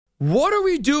What are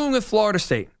we doing with Florida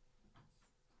State?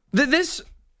 The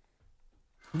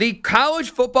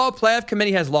College Football Playoff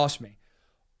Committee has lost me.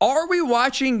 Are we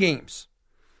watching games?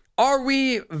 Are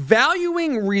we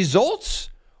valuing results?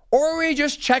 Or are we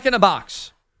just checking a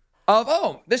box of,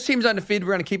 oh, this team's undefeated,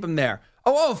 we're going to keep them there.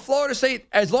 Oh, Florida State,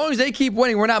 as long as they keep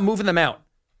winning, we're not moving them out.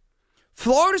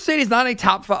 Florida State is not a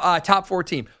top 4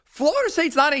 team. Florida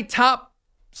State's not a top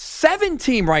 7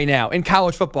 team right now in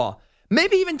college football.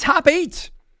 Maybe even top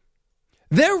 8.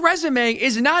 Their resume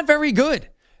is not very good.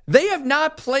 They have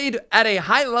not played at a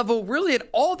high level, really at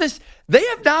all this. They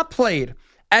have not played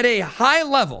at a high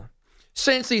level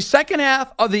since the second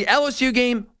half of the LSU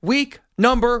game, week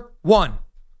number 1.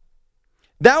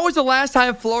 That was the last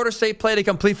time Florida State played a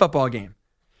complete football game.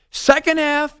 Second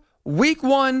half, week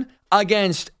 1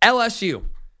 against LSU.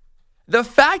 The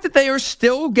fact that they are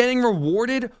still getting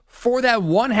rewarded for that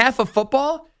one half of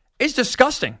football is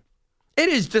disgusting. It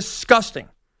is disgusting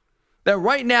that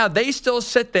right now they still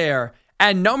sit there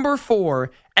at number 4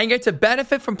 and get to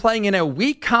benefit from playing in a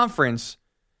weak conference,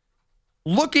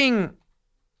 looking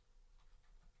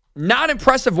not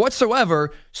impressive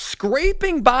whatsoever,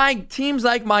 scraping by teams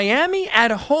like Miami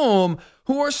at home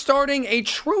who are starting a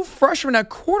true freshman at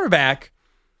quarterback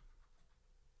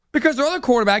because their other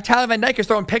quarterback, Tyler Van Dyke, is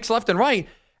throwing picks left and right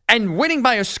and winning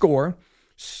by a score,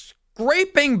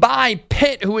 scraping by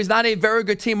Pitt, who is not a very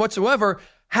good team whatsoever.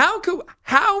 How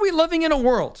are we living in a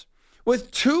world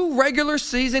with 2 regular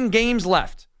season games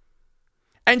left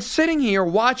and sitting here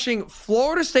watching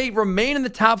Florida State remain in the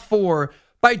top 4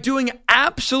 by doing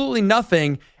absolutely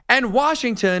nothing, and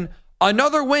Washington,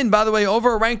 another win, by the way,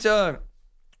 over a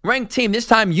ranked team, this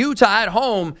time Utah at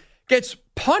home, gets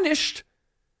punished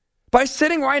by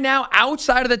sitting right now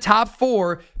outside of the top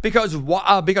 4 because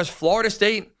Florida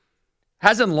State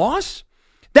hasn't lost?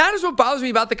 That is what bothers me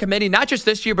about the committee, not just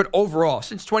this year, but overall,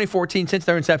 since 2014, since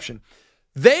their inception.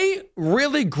 They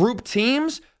really group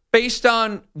teams based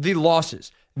on the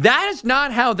losses. That is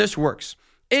not how this works.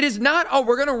 It is not, oh,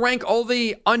 we're going to rank all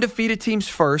the undefeated teams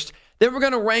first, then we're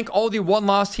going to rank all the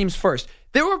one-loss teams first.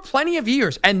 There were plenty of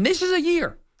years, and this is a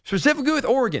year, specifically with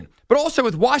Oregon, but also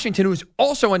with Washington, who's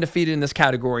also undefeated in this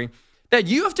category, that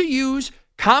you have to use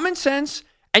common sense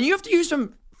and you have to use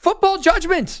some football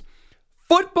judgment.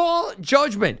 Football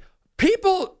judgment.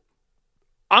 People,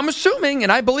 I'm assuming,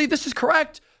 and I believe this is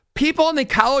correct, people in the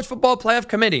College Football Playoff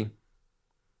Committee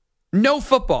know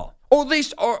football, or at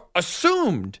least are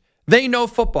assumed they know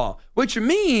football, which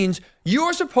means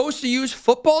you're supposed to use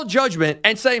football judgment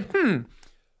and say, okay,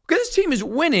 this team is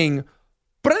winning,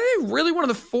 but are they really one of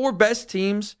the 4 best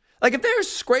teams? Like, if they're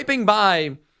scraping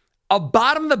by a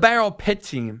bottom-of-the-barrel Pitt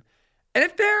team, and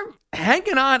if they're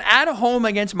hanging on at home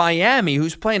against Miami,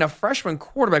 who's playing a freshman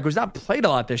quarterback who's not played a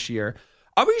lot this year,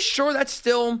 are we sure that's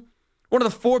still one of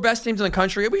the 4 best teams in the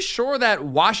country? Are we sure that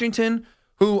Washington,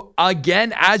 who,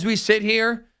 again, as we sit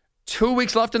here, 2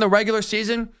 weeks left in the regular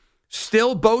season,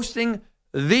 still boasting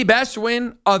the best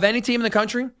win of any team in the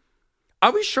country?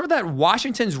 Are we sure that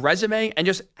Washington's resume and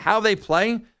just how they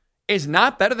play is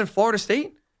not better than Florida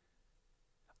State?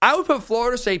 I would put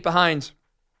Florida State behind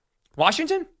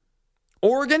Washington,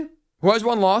 Oregon, who has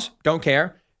 1 loss, don't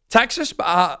care, Texas,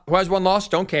 who has 1 loss,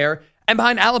 don't care, and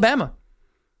behind Alabama.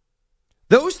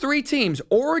 Those 3 teams,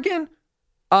 Oregon,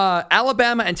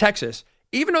 Alabama, and Texas,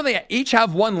 even though they each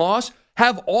have 1 loss,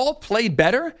 have all played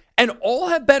better and all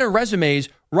have better resumes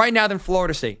right now than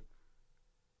Florida State.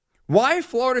 Why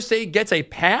Florida State gets a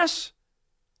pass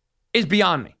is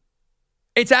beyond me.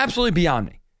 It's absolutely beyond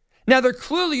me. Now, they're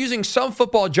clearly using some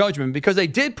football judgment because they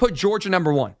did put Georgia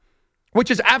number 1,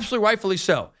 which is absolutely rightfully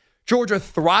so. Georgia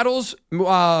throttles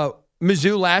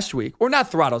Mizzou last week. Or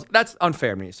not throttles. That's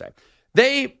unfair of me to say.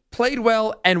 They played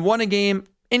well and won a game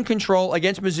in control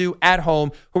against Mizzou at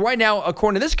home, who right now,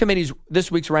 according to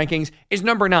this week's rankings, is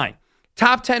number 9.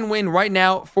 Top 10 win right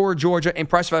now for Georgia,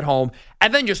 impressive at home,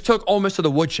 and then just took Ole Miss to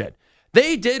the woodshed.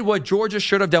 They did what Georgia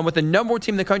should have done, what the number 1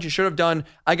 team in the country should have done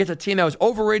against a team that was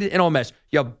overrated in Ole Miss.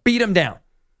 You beat them down.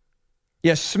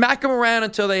 You smack them around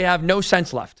until they have no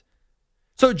sense left.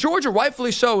 So Georgia,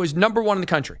 rightfully so, is number 1 in the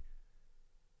country.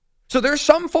 So there's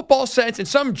some football sense and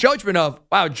some judgment of,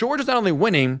 wow, Georgia's not only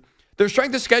winning, their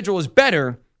strength of schedule is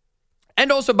better.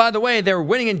 And also, by the way, they're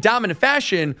winning in dominant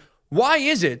fashion. Why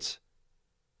is it?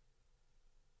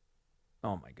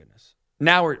 Oh, my goodness.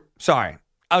 Sorry.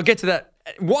 I'll get to that.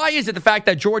 Why is it the fact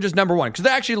that Georgia's number 1? Because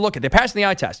they're passing the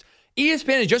eye test.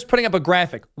 ESPN is just putting up a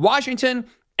graphic. Washington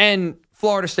and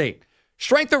Florida State.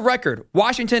 Strength of record,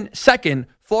 Washington 2nd,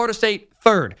 Florida State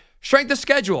 3rd. Strength of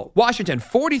schedule, Washington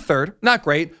 43rd, not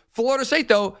great. Florida State,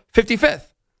 though, 55th.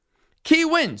 Key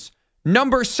wins,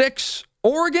 number 6,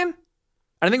 Oregon,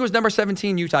 And I think it was number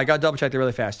 17, Utah. I got to double check that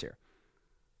really fast here.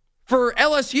 For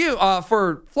LSU,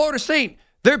 for Florida State,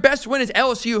 their best win is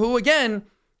LSU, who, again,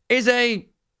 is a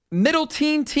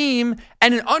middle-teen team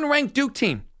and an unranked Duke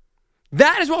team.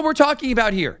 That is what we're talking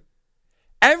about here.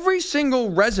 Every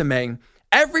single resume,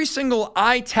 every single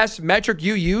eye test metric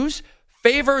you use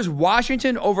favors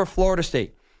Washington over Florida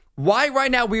State. Why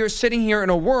right now we are sitting here in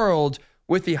a world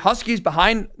with the Huskies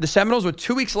behind the Seminoles with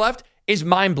 2 weeks left is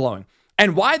mind-blowing.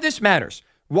 And why this matters,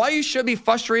 why you should be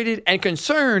frustrated and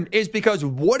concerned is because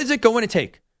what is it going to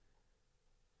take?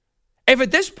 If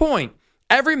at this point,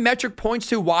 every metric points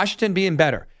to Washington being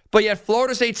better, but yet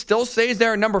Florida State still stays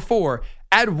there at number 4,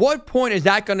 at what point is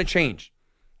that going to change?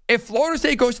 If Florida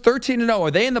State goes 13-0,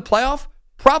 are they in the playoff?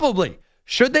 Probably.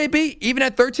 Should they be, even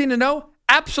at 13-0?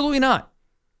 Absolutely not.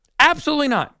 Absolutely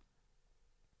not.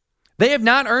 They have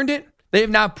not earned it. They have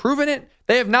not proven it.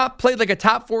 They have not played like a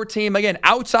top 4 team, again,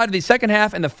 outside of the second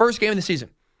half and the first game of the season.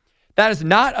 That is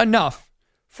not enough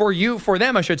for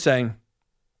them, I should say,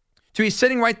 to be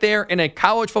sitting right there in a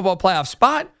college football playoff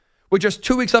spot with just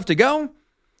 2 weeks left to go.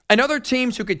 And other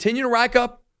teams who continue to rack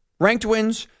up ranked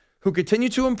wins, who continue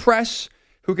to impress,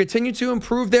 who continue to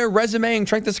improve their resume and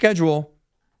strength of schedule,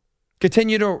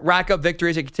 continue to rack up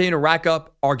victories and continue to rack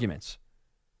up arguments.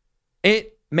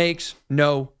 It makes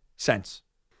no sense.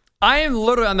 I am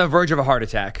literally on the verge of a heart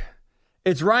attack.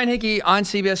 It's Ryan Hickey on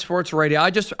CBS Sports Radio.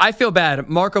 I feel bad.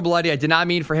 Marco Belletti, I did not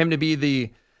mean for him to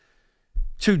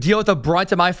deal with the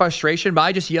brunt of my frustration, but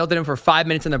I just yelled at him for 5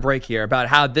 minutes in the break here about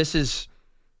how this is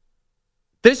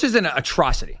an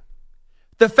atrocity.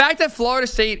 The fact that Florida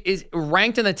State is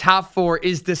ranked in the top 4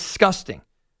 is disgusting.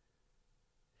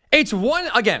 It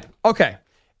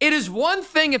is one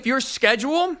thing if your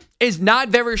schedule is not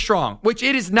very strong, which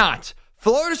it is not.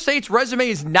 Florida State's resume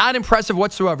is not impressive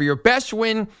whatsoever. Your best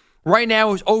win right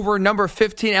now is over number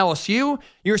 15 LSU.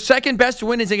 Your second best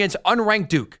win is against unranked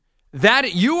Duke.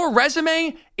 That your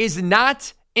resume is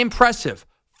not impressive.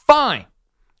 Fine.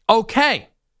 Okay.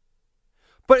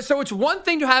 But so it's one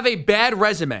thing to have a bad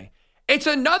resume. It's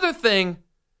another thing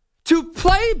to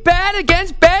play bad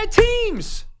against bad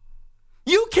teams.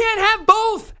 You can't have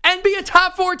both and be a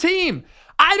top 4 team.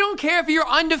 I don't care if you're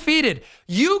undefeated.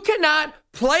 You cannot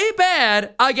play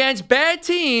bad against bad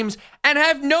teams and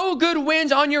have no good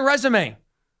wins on your resume.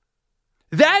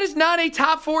 That is not a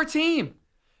top 4 team.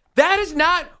 That is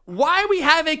not why we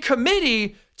have a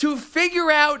committee to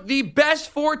figure out the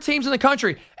best 4 teams in the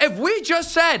country. If we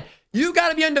just said, you got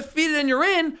to be undefeated and you're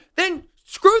in, then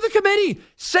screw the committee.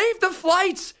 Save the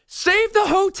flights. Save the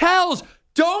hotels.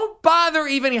 Don't bother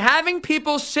even having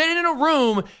people sitting in a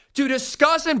room to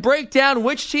discuss and break down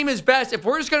which team is best if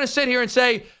we're just going to sit here and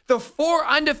say the 4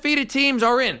 undefeated teams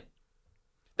are in.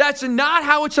 That's not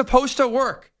how it's supposed to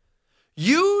work.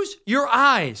 Use your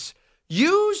eyes.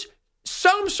 Use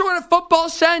some sort of football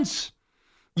sense.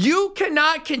 You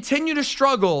cannot continue to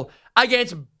struggle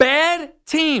against bad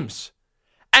teams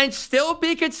and still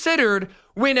be considered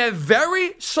win a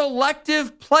very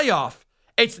selective playoff.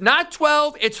 It's not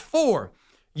 12, it's 4.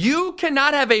 You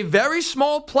cannot have a very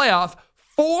small playoff,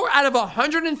 4 out of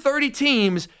 130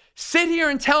 teams, sit here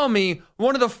and tell me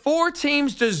one of the 4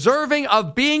 teams deserving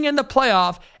of being in the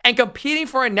playoff and competing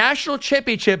for a national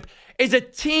championship is a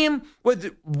team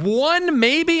with one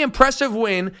maybe impressive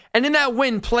win, and in that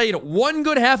win played one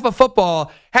good half of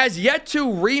football, has yet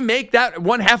to remake that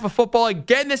one half of football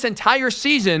again this entire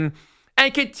season,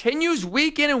 and continues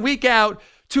week in and week out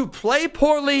to play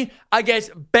poorly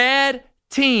against bad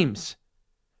teams.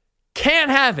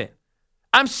 Can't have it.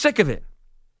 I'm sick of it.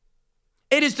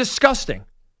 It is disgusting.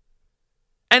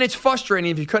 And it's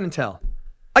frustrating if you couldn't tell.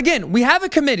 Again, we have a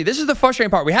committee. This is the frustrating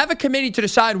part. We have a committee to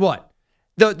decide what?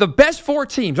 The best 4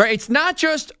 teams, right? It's not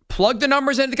just plug the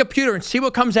numbers into the computer and see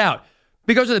what comes out.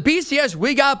 Because of the BCS,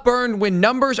 we got burned when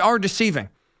numbers are deceiving.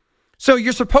 So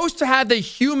you're supposed to have the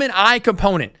human eye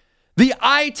component, the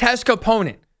eye test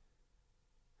component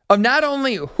of not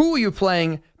only who are you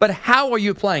playing, but how are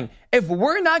you playing. If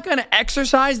we're not going to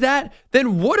exercise that,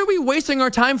 then what are we wasting our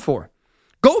time for?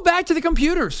 Go back to the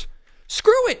computers.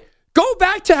 Screw it. Go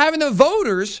back to having the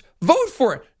voters vote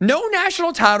for it. No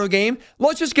national title game.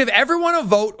 Let's just give everyone a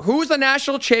vote. Who's the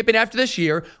national champion after this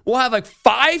year? We'll have like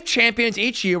 5 champions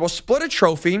each year. We'll split a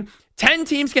trophy. 10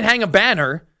 teams can hang a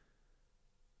banner.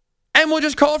 And we'll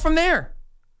just call it from there.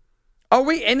 Are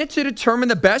we in it to determine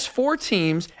the best 4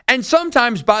 teams? And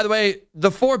sometimes, by the way,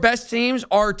 the 4 best teams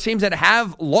are teams that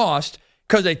have lost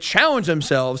because they challenge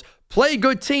themselves, play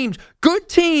good teams. Good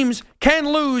teams can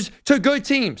lose to good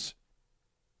teams.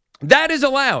 That is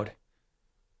allowed.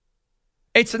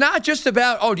 It's not just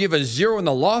about, do you have a 0 in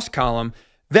the loss column?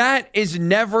 That is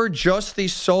never just the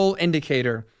sole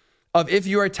indicator of if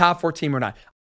you're a top 4 team or not.